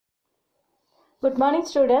Good morning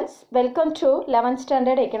students, welcome to 11th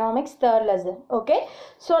standard economics third lesson. Okay,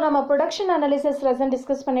 so நம்ம production analysis lesson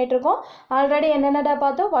discuss பண்ணிட்டு இருக்கோம். Already என்னென்னடா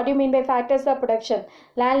பார்த்தோம்? What do you mean by factors of production?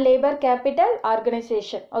 Land, labor, capital,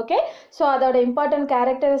 organization. Okay, so அதோட important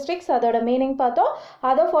characteristics, அதோட meaning பார்த்தோம்.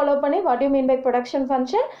 அதை follow பண்ணி what do you mean by production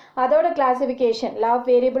function? அதோட classification, law of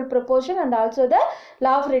variable proportion and also the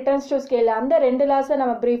law of returns to scale. அந்த ரெண்டு laws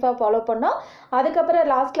நம்ம brief-ஆ follow பண்ணோம்.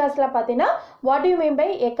 அதுக்கப்புறம் last classல பார்த்தீங்கன்னா what do you mean by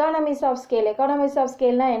economies of scale? Economies of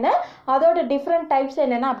scale na enna adoda different types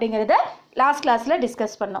enna அப்படிங்கறத last class la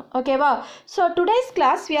discuss பண்ணோம். Okay va? So today's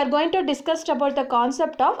class we are going to discuss about the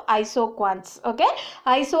concept of isoquants. Okay,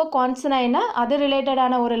 isoquants na enna adu related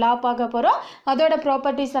ஆன ஒரு law பார்க்க போறோம். அதோட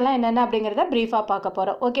properties எல்லாம் என்னென்ன அப்படிங்கறத brief-ஆ பார்க்க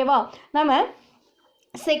போறோம். Okay va? நம்ம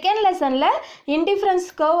second lesson la indifference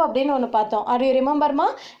curve அப்படினு ஒன்னு பார்த்தோம். Are you remember ma?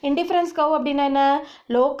 Indifference curve அப்படினா என்ன?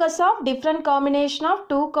 Locus of different combination of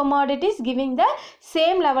two commodities giving the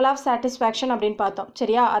same level of satisfaction அப்படினு பார்த்தோம்.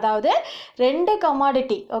 சரியா? அதாவது ரெண்டு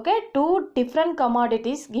commodity, okay, two different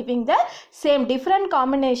commodities giving the same different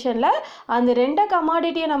combinationல அந்த ரெண்டு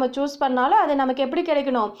commodity நம்ம choose பண்ணாலும் அது நமக்கு எப்படி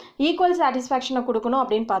கிடைக்கணும்? equal satisfaction கொடுக்கணும்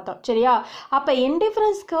அப்படினு பார்த்தோம். சரியா? அப்ப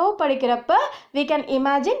indifference curve படிக்கிறப்ப we can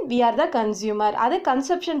imagine we are the consumer. அது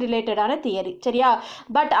conception related ஆன theory. சரியா?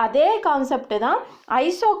 பட் அதே கான்செப்ட் தான்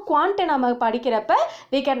isoquant நம்ம படிக்கிறப்ப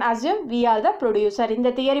we can assume we are the producer. இந்த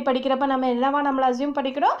தியரி படிக்கிறப்ப நம்ம என்னவா நம்மள assume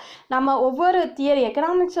படிக்கிறோம்? நம்ம ஒவ்வொரு தியரி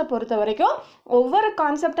எக்கனாமிக்ஸை பொறுத்த வரைக்கும் ஒவ்வொரு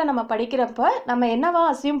கான்செப்டை நம்ம படிக்கிறப்ப நம்ம என்னவா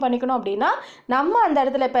assume பண்ணிக்கணும் அப்படின்னா நம்ம அந்த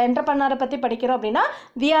இடத்துல இப்போ என்டர்பிரனரை பற்றி படிக்கிறோம் அப்படின்னா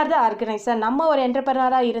we are the organizer. நம்ம ஒரு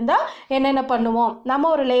என்டர்பிரனராக இருந்தால் என்னென்ன பண்ணுவோம், நம்ம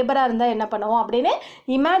ஒரு லேபராக இருந்தால் என்ன பண்ணுவோம் அப்படின்னு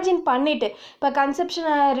இமேஜின் பண்ணிட்டு இப்போ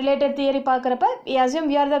கன்செப்ஷன் ரிலேட்டட் தியரி பார்க்குறப்ப we assume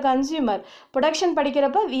we are the consumer. Production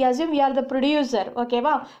படிக்கிறப்ப we assume we are the producer.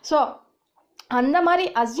 ஓகேவா? ஸோ அந்த மாதிரி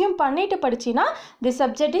அசியூம் பண்ணிட்டு படிச்சினா the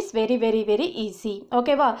subject is very very very easy.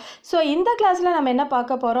 ஓகேவா? ஸோ இந்த கிளாஸில் நம்ம என்ன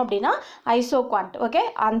பார்க்க போகிறோம் அப்படின்னா ஐசோகுவாண்ட். ஓகே,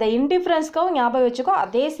 அந்த இன்டிஃபரன்ஸ்க்கும் ஞாபகம் வச்சுக்கோ,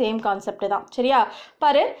 அதே சேம் கான்செப்ட் தான். சரியா?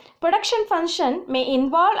 பாரு, production function May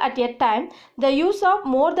involve at a time the use of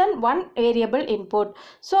more then one variable input.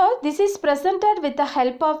 So this is presented with the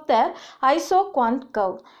help of the isoquant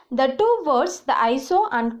curve. The two words, the iso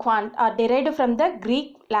and quant, are derived from the Greek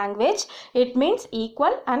language. It means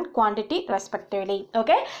equal and quantity respectively.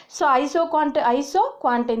 Okay, so isoquant,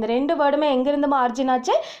 isoquant இந்த ரெண்டு வேர்டுமே எங்கிருந்துமா origin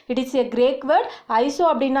ஆச்சு? It is a Greek word. iso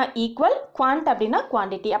அப்படின்னா equal, quant அப்படின்னா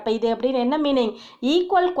quantity. அப்போ இது அப்படின்னு என்ன meaning?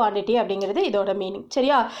 equal quantity அப்படிங்கிறது இதோட மீனிங்.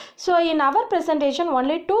 சரியா? So in our presentation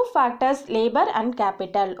only two factors, labor and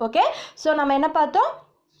capital. Okay, so நம்ம என்ன பார்த்தோம்?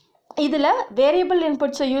 இதில் வேரியபிள்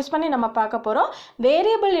இன்புட்ஸை யூஸ் பண்ணி நம்ம பார்க்க போகிறோம்.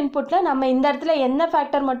 வேரியபிள் இன்புட்டில் நம்ம இந்த இடத்துல என்ன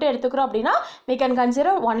ஃபேக்டர் மட்டும் எடுத்துக்கிறோம் அப்படின்னா we can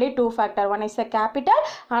consider only two factor. One is the capital,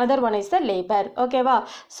 another one is the labor. ஓகேவா?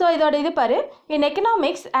 ஸோ இதோட இது பாரு, in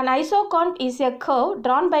economics an isoquant is a curve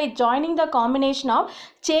drawn by joining the combination of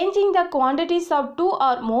changing the quantities of two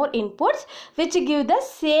or more inputs which give the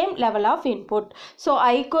same level of input. So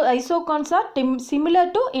isoquants are similar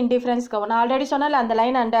to indifference curve. நான் already சொன்னால அந்த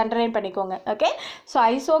line underline பண்ணிக்கோங்க. Okay, so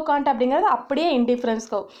isoquant அப்படிங்கிறது அப்படியே indifference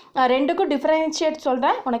curve. ரெண்டுக்கும் differentiate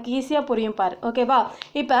சொல்கிறேன், உனக்கு ஈஸியாக புரியும் பாரு. ஓகேவா?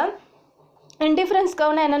 இப்போ இன்டிஃபரன்ஸ்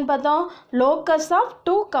கர்வ்னா என்னென்னு பார்த்தோம்? Locus of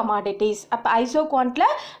two commodities. அப்போ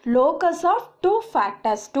ஐசோகுவாண்ட்டில் locus of two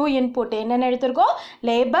factors, two input என்னென்ன எடுத்திருக்கோம்?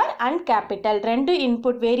 லேபர் அண்ட் கேபிட்டல், ரெண்டு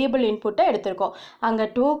இன்புட் வேரியபிள் இன்புட்டை எடுத்திருக்கோம். அங்கே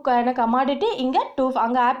டூ கமாடிட்டி, இங்கே டூ,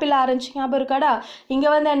 அங்கே ஆப்பிள் ஆரஞ்சு ஞாபகம் இருக்காடா? இங்கே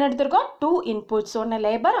வந்து என்ன எடுத்திருக்கோம்? டூ இன்புட்ஸ், ஒன்று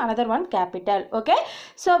labour, another one capital. Okay,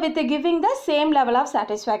 so with giving the same level of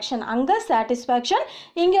satisfaction. அங்கே சாட்டிஸ்ஃபேக்ஷன்,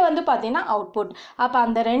 இங்கே வந்து பார்த்தீங்கன்னா அவுட்புட். அப்போ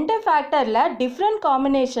அந்த ரெண்டு ஃபேக்டரில் டிஃப்ரெண்ட்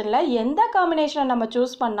காம்பினேஷனில் எந்த காம்பினேஷனை நம்ம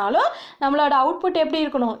சூஸ் பண்ணாலும் நம்மளோட அவுட்புட் எப்படி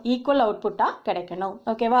இருக்கணும்? ஈக்குவல் அவுட்புட்டாக கிடைக்கணும்.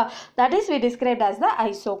 ஓகேவா? That is we described as the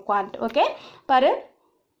isoquant. Okay, பாரு,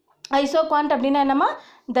 isoquant அப்படின்னா என்னமா?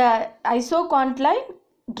 The isoquant line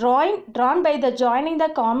drawn by the joining the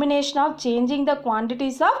combination of changing the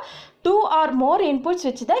quantities of two or more inputs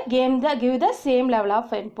which give the same level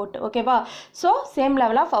of input. ஓகேவா? So same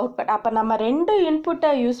level of output. அப்போ நம்ம ரெண்டு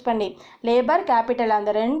இன்புட்டை use பண்ணி, labour capital,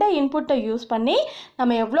 அந்த ரெண்டு இன்புட்டை use பண்ணி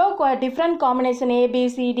நம்ம எவ்வளோ டிஃப்ரெண்ட் காம்பினேஷன்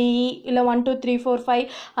ஏபிசிடிஇ இல்லை 1 2 3 4 5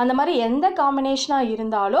 அந்த மாதிரி எந்த காம்பினேஷனாக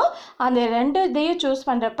இருந்தாலும் அந்த ரெண்டு இதையும் சூஸ்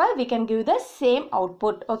பண்ணுறப்ப we can give the same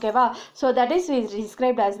output. ஓகேவா? So that is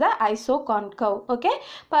described as the isoquant curve. Okay,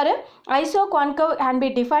 பாரு, isoquant curve can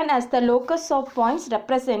be defined as the locus of points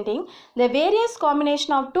representing the various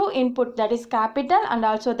combination of two input, that is capital and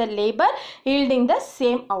also the labor, yielding the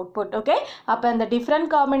same output. Okay, அப்போ இந்த different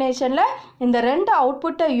combinationல இந்த ரெண்டு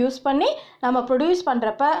output use பண்ணி நம்ம produce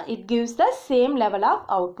பண்ணுறப்ப it gives the same level of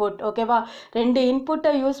output. ஓகேவா, ரெண்டு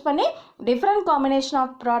இன்புட்டை யூஸ் பண்ணி different combination of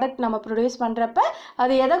product நம்ம ப்ரொடியூஸ் பண்ணுறப்ப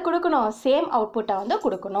அது எதை கொடுக்கணும், சேம் அவுட்புட்டை வந்து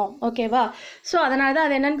கொடுக்கணும். ஓகேவா, ஸோ அதனால தான்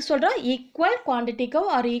அது என்னன்னு சொல்கிறோம், equal quantity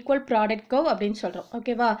curve R equal product curve அப்படின்னு சொல்கிறோம்.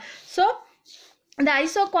 ஓகேவா, so the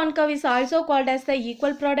isoquant curve is also called as the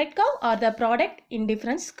equal product curve or the product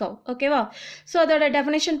indifference curve. Okay, so the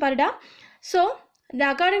definition parda. So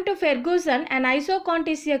according to Ferguson, an isoquant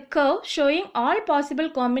is a curve showing all possible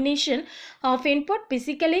combination of input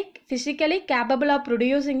physically capable of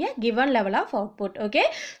producing a given level of output. Okay,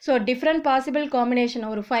 so different possible combination,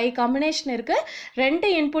 or 5 combination இருக்கு, ரெண்டு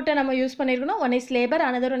இன்புட்டை நம்ம use பண்ணிருக்கணும், one is labor,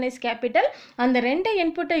 another one is capital. அந்த ரெண்டு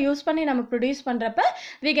இன்புட்டை use பண்ணி நம்ம ப்ரொடியூஸ் பண்ணுறப்ப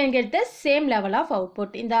we can get the same level of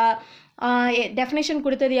output. இந்த டெஃபினேஷன்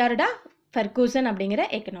கொடுத்தது யாருடா, ஃபெர்கூசன் அப்படிங்கிற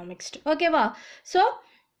எக்கனாமிக்ஸ்ட். ஓகேவா, so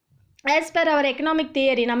as per our economic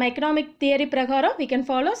theory, நம்ம economic theory பிரகாரம் we can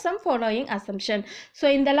follow some following assumption. So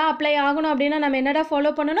இதெல்லாம் அப்ளை ஆகணும் அப்படின்னா நம்ம என்னடா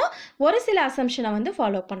ஃபாலோ பண்ணணும், ஒரு சில அசம்ஷனை வந்து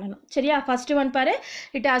ஃபாலோ பண்ணணும். சரியா, ஃபர்ஸ்ட் ஒன் பாரு,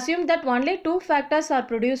 it assume that only 2 factors are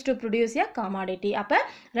produced to produce a commodity. அப்போ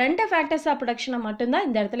ரெண்டு ஃபேக்டர்ஸ் ஆஃப் ப்ரொடக்ஷனை மட்டும்தான்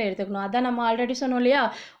இந்த இடத்துல எடுத்துக்கணும். அதான் நம்ம ஆல்ரெடி சொன்னோம் இல்லையா,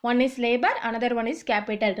 one is labour, another one is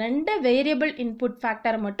capital. ரெண்டு வேரியபிள் இன்புட்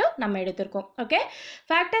ஃபேக்டர் மட்டும் நம்ம எடுத்திருக்கோம். Okay,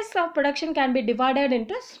 factors of production can be divided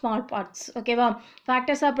into small parts. ஓகேவா,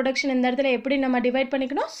 ஃபேக்டர்ஸ் ஆஃப் ப்ரொடக்ஷன் இந்த இடத்துல எப்படி நம்ம டிவைட்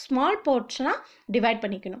பண்ணிக்கணும், ஸ்மால் போர்ஷனாக டிவைட்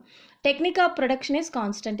பண்ணிக்கணும். Technique of production is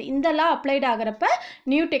constant. இதெல்லாம் அப்ளைட் ஆகிறப்ப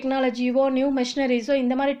நியூ டெக்னாலஜியோ நியூ மெஷினரிஸோ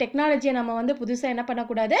இந்த மாதிரி டெக்னாலஜியை நம்ம வந்து புதுசாக என்ன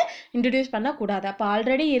பண்ணக்கூடாது, இன்ட்ரடியூஸ் பண்ணக்கூடாது. அப்போ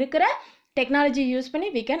ஆல்ரெடி இருக்கிற டெக்னாலஜி யூஸ் பண்ணி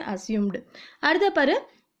we can assumed. அடுத்த பாரு,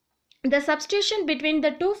 the substitution between the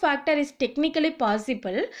two factor is technically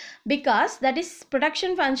possible because that is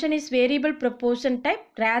production function is variable proportion type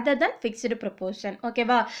rather than fixed proportion. Okay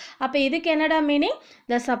va, அப்ப இதுக்கு என்னடா meaning,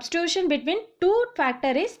 the substitution between two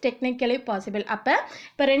factor is technically possible. அப்ப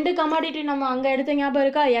இப்ப ரெண்டு commodity நம்ம அங்க எடுத்த ஞாபகம்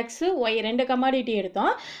இருக்கா, x y ரெண்டு கமாடிட்டி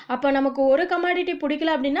எடுத்தோம். அப்ப நமக்கு ஒரு கமாடிட்டி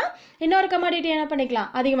பிடிக்கல அப்படின்னா இன்னொரு கமாடிட்டி என்ன பண்ணிக்கலாம்,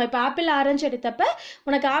 அதிகமாக. இப்போ ஆப்பிள் ஆரஞ்சு எடுத்தப்ப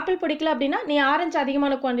உனக்கு ஆப்பிள் பிடிக்கல அப்படின்னா நீ ஆரஞ்சு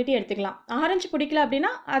அதிகமான குவான்டிட்டி எடுத்துக்கலாம், ஆரஞ்சு பிடிக்கல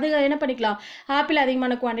அப்படின்னா அது என்ன பண்ணிக்கலாம், ஆப்பிள்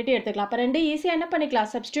அதிகமான குவான்டிட்டி எடுத்துக்கலாம். அப்போ ரெண்டு ஈஸியாக என்ன பண்ணிக்கலாம்,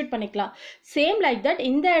 சப்ஸ்டியூட் பண்ணிக்கலாம். சேம் லைக் தட்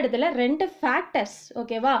இந்த இடத்துல ரெண்டு ஃபேக்டர்ஸ்.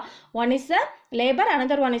 ஓகேவா, one is a labour,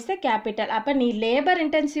 another one is a capital. அப்போ நீ லேபர்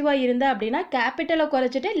இன்டென்சிவாக இருந்த அப்படின்னா கேபிட்டலை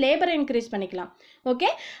குறைச்சிட்டு லேபரை இன்க்ரீஸ் பண்ணிக்கலாம்.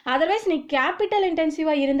 ஓகே, அதர்வைஸ் நீ கேபிட்டல்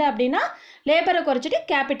இன்டென்சிவாக இருந்த அப்படின்னா லேபரை குறைச்சிட்டு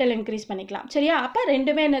கேபிட்டல் இன்க்ரீஸ் பண்ணிக்கலாம். சரியா, அப்போ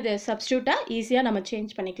ரெண்டுமே என்னது, சப்ஸ்டியூட்டாக ஈஸியாக நம்ம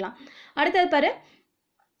சேஞ்ச் பண்ணிக்கலாம். அடுத்தது பாரு,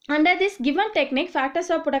 under this given technique factors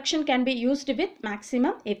of production can be used with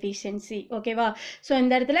maximum efficiency. Okay va, so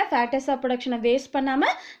இந்த இடத்துல factors of production waste பண்ணாம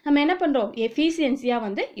நம்ம என்ன பண்றோம், efficiency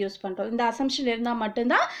வந்து யூஸ் பண்றோம். இந்த assumption இருந்தா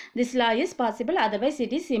மட்டும்தான் this law is possible, otherwise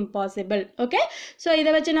it is impossible. Okay, so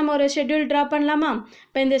இதை வச்சு நம்ம ஒரு schedule draw பண்ணலாமா.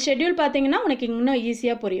 இப்போ இந்த schedule பார்த்தீங்கன்னா உனக்கு இன்னும்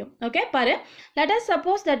ஈஸியா புரியும். Okay, பாரு, let us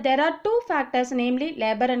suppose that there are two factors, namely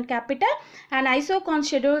labor and capital. An isoquant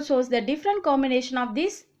schedule shows the different combination of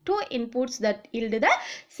these two inputs that yield the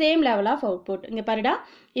same level of output. இங்க பாருடா,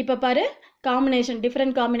 இப்போ பாரு combination,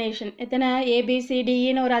 different combination எத்தனை,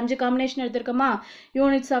 ABCDEன்னு ஒரு 5 combination எடுத்திருக்கோமா.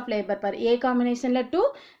 Units of labour பாரு, A காம்பினேஷனில் 2,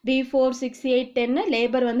 B 4 6 8 10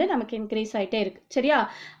 labour வந்து நமக்கு இன்க்ரீஸ் ஆகிட்டே இருக்குது. சரியா,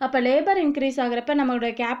 அப்போ லேபர் இன்க்ரீஸ் ஆகிறப்ப நம்மளோட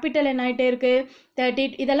கேபிட்டல் என்ன ஆகிட்டே இருக்குது,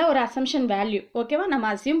 30. இதெல்லாம் ஒரு அசம்ஷன் வேல்யூ. ஓகேவா, நம்ம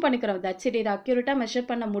அசியூம் பண்ணிக்கிறோம். தட்ஸ் இட், இது அக்யூரேட்டாக மெஷர்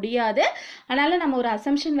பண்ண முடியாது, அதனால் நம்ம ஒரு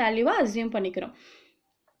அசம்ஷன் வேல்யூவாக அசியூம் பண்ணிக்கிறோம்.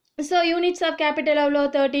 So units of capital எவ்வளோ,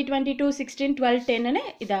 30 22 16 12 10ன்னு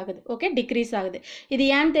இதாகுது. ஓகே, டிக்ரீஸ் ஆகுது. இது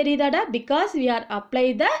ஏன் தெரியுதாடா, because we are apply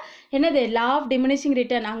the என்னது, law of diminishing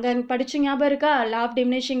return. அங்கே படிச்சு ஞாபகம் இருக்கா, law of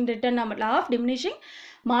diminishing return, நம்ம law of diminishing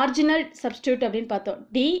marginal substitute அப்படின்னு பார்த்தோம்,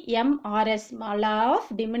 DMRS, law of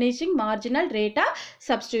diminishing marginal rate of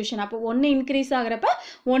substitution. அப்போ ஒன்று இன்க்ரீஸ் ஆகிறப்ப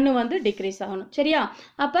ஒன்று வந்து டிக்ரீஸ் ஆகணும். சரியா,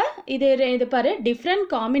 அப்போ இது பாரு, டிஃப்ரெண்ட்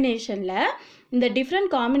காம்பினேஷனில், இந்த டிஃப்ரெண்ட்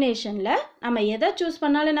காம்பினேஷனில் நம்ம எதை சூஸ்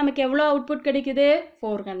பண்ணாலும் நமக்கு எவ்வளோ அவுட்புட் கிடைக்குது,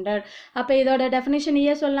 400. அப்போ இதோட டெஃபினேஷன்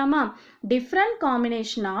சொல்லலாமா, different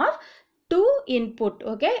combination of 2 input.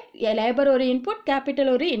 Okay, labour ஒரு இன்புட்,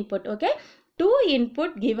 கேபிட்டல் ஒரு input. Okay, 2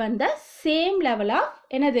 input given the same level of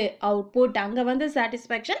என்னது, output. அங்கே வந்து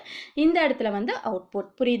satisfaction, இந்த இடத்துல வந்து output.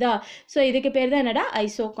 புரியுதா, ஸோ இதுக்கு பேர் தான் என்னடா,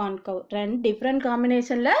 ஐசோகான் கர்வ். ரெண்டு டிஃப்ரெண்ட்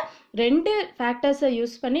காம்பினேஷனில் ரெண்டு ஃபேக்டர்ஸை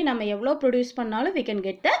யூஸ் பண்ணி நம்ம எவ்வளோ ப்ரொடியூஸ் பண்ணாலும் we can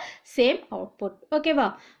get the same output. ஓகேவா,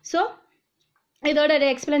 ஸோ இதோட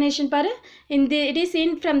explanation பாரு. It is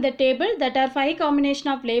seen from the table that are 5 combination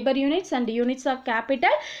of labor units and units of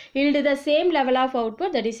capital yield the same level of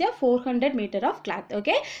output, that is a 400 meter of cloth.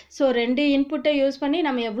 Okay, so ரெண்டு input use பண்ணி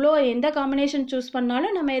நம்ம எவ்வளோ எந்த combination choose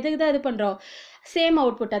பண்ணாலும் நம்ம எதுக்கு தான் இது பண்ணுறோம், சேம்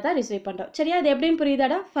அவுட்புட்டை தான் ரிசீவ் பண்ணுறோம். சரியா, அது எப்படின்னு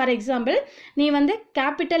புரியுதாடா? ஃபார் எக்ஸாம்பிள், நீ வந்து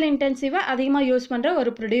கேபிட்டல் இன்டென்சிவாக அதிகமாக யூஸ் பண்ணுற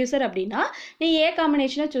ஒரு ப்ரொடியூசர் அப்படின்னா நீ ஏ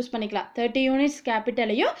காம்பினேஷனை சூஸ் பண்ணிக்கலாம். 30 யூனிட்ஸ்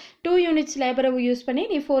கேபிட்டலையும் 2 யூனிட்ஸ் லேபரை யூஸ் பண்ணி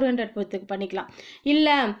நீ 400 பண்ணிக்கலாம்.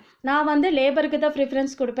 இல்லை நான் வந்து லேபருக்கு தான்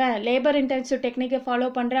ப்ரிஃபரன்ஸ் கொடுப்பேன், லேபர் இன்டென்சிவ் டெக்னிக்கை ஃபாலோ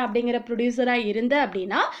பண்ணுறேன் அப்படிங்கிற ப்ரொடியூசராக இருந்த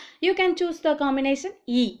அப்படின்னா you can choose the combination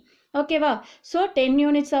இ. ஓகேவா? So 10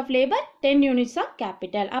 units of labour, 10 units of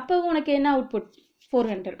capital. அப்போ உனக்கு என்ன அவுட்புட்?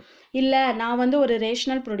 400. இல்லை நான் வந்து ஒரு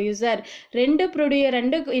ரேஷனல் ப்ரொடியூசர், ரெண்டு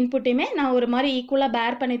இன்புட்டையுமே நான் ஒரு மாதிரி ஈக்குவலாக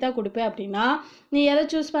பேர் பண்ணி தான் கொடுப்பேன் அப்படின்னா நீ எதை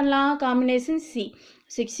சூஸ் பண்ணலாம்? Combination C.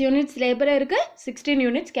 6 யூனிட்ஸ் லேபர் இருக்குது, 16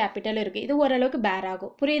 யூனிட்ஸ் கேபிட்டல் இருக்குது. இது ஓரளவுக்கு பேர்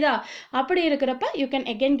ஆகும். புரியுதா? அப்படி இருக்கிறப்ப you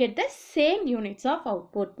can again get the same units of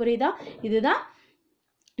output. புரியுதா? இதுதான்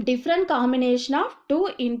different combination of two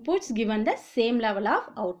inputs given the same level of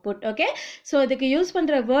output. Okay, so இதுக்கு யூஸ்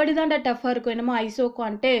பண்ணுற வேர்டு தான் டஃப்பாக இருக்கும். என்னமோ ஐசோ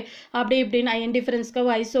குவான்ட்டு அப்படி இப்படின்னு, இன்டிஃபரன்ஸ்க்கோ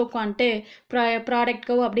ஐசோ குவான்ட்டு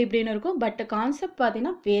ப்ராடக்ட்க்கோ அப்படி இப்படின்னு இருக்கும். பட் கான்செப்ட்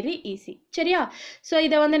பார்த்தீங்கன்னா வெரி ஈஸி. சரியா? ஸோ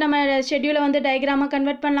இதை வந்து நம்ம ஷெட்யூலை வந்து டயக்ராமாக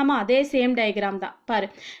கன்வெர்ட் பண்ணலாமா? அதே சேம் டயக்ராம் தான். பாரு,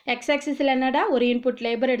 எக்ஸ் ஆக்சிஸில் என்னடா ஒரு இன்புட்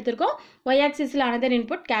லேபர் எடுத்திருக்கோம், ஒய் ஆக்சிஸில் அனதர்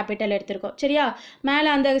இன்புட் கேபிட்டல் எடுத்திருக்கோம். சரியா? மேலே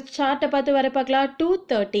அந்த சார்ட்டை பார்த்து வர பார்க்கலாம்.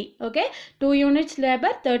 230. ஓகே, 2 யூனிட்ஸ்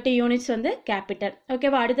லேபர், 30 யூனிட்ஸ் வந்து கேபிட்டல்.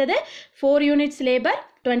 ஓகேவா? அடுத்தது 4 units labour,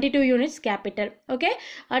 22 units capital. Okay,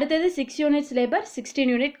 அடுத்தது 6 units labour, 16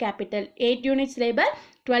 unit capital. 8 units labour,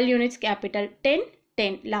 12 units capital. 10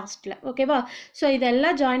 லாஸ்ட்டில். ஓகேவா? ஸோ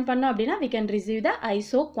இதெல்லாம் ஜாயின் பண்ணோம் அப்படின்னா we can receive the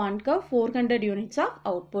iso quant curve 400 units of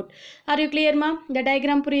output. Are you clear ma? இந்த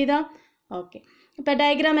டயக்ராம் புரியுதா? ஓகே, இப்போ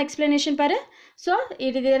diagram explanation பாரு. So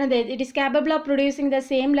it is capable of producing the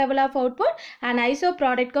same level of output and iso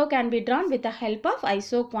product curve can be drawn with the help of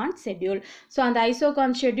iso quant schedule. So அந்த iso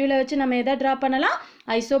quant schedule வச்சு நம்ம எதை draw பண்ணலாம்?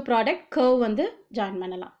 iso product curve வந்து join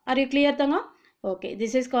பண்ணலாம். Are you clear தங்க? Okay,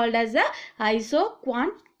 this is called as the iso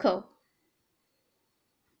quant curve.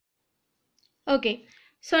 Okay,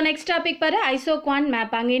 so next topic பாரு, iso quant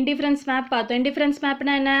map. அங்கே இன்டிஃபரன்ஸ் மேப் பார்த்தோம். இன்டிஃபரன்ஸ்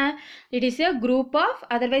மேப்னா என்ன? It is a group of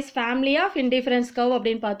otherwise family of indifference curve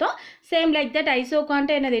அப்படின்னு பார்த்தோம். Same like that iso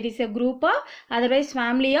quant என்னது? It is a group of otherwise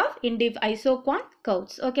family of iso quant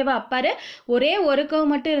curves. ஓகேவா? பாரு, ஒரே ஒரு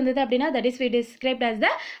கர்வ் மட்டும் இருந்தது அப்படின்னா that is we described as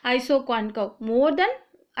the iso quant curve. More then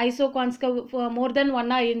iso குவான்ட்ஸ்க்கு மோர் தென்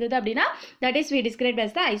ஒன்னாக இருந்தது அப்படின்னா that is we describe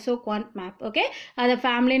as the iso quant map. Okay, அதை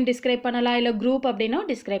ஃபேமிலின்னு டிஸ்கிரைப் பண்ணலாம், இல்லை குரூப் அப்படின்னும்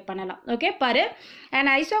டிஸ்கிரைப் பண்ணலாம். ஓகே, பாரு, an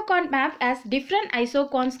iso quant map has different iso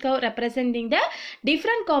குவான்ட்ஸ் curve representing the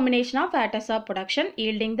different combination of factors of production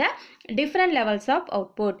yielding the different levels of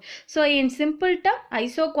output. So in simple term,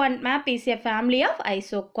 iso quant map is a family of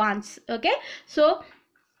iso குவான்ட்ஸ். Okay, so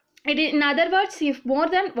in other words, if more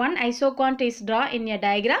than one isoquant is drawn in a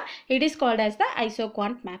diagram, it is called as the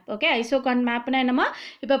isoquant map. Okay, isoquant map na enama?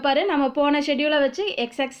 இப்போ பாரு, நம்ம போன ஷெட்யூலை வச்சு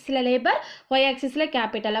x axisல labour, y axisல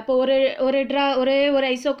capital. அப்போ ஒரே ஒரு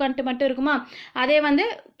isoquant மட்டும் இருக்குமா? அதே வந்து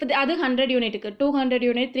அது 100 யூனிட்டுக்கு 200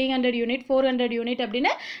 யூனிட், 300 யூனிட், 400 யூனிட்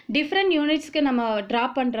அப்படின்னு டிஃப்ரெண்ட் யூனிட்ஸ்க்கு நம்ம ட்ரா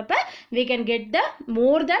பண்ணுறப்ப we can get the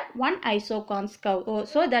more than one isoquants curve.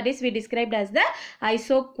 So that is we described as the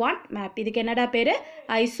isoquant map. இதுக்கு என்னடா பேரு?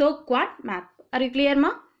 isoquant map. Are you clear ma?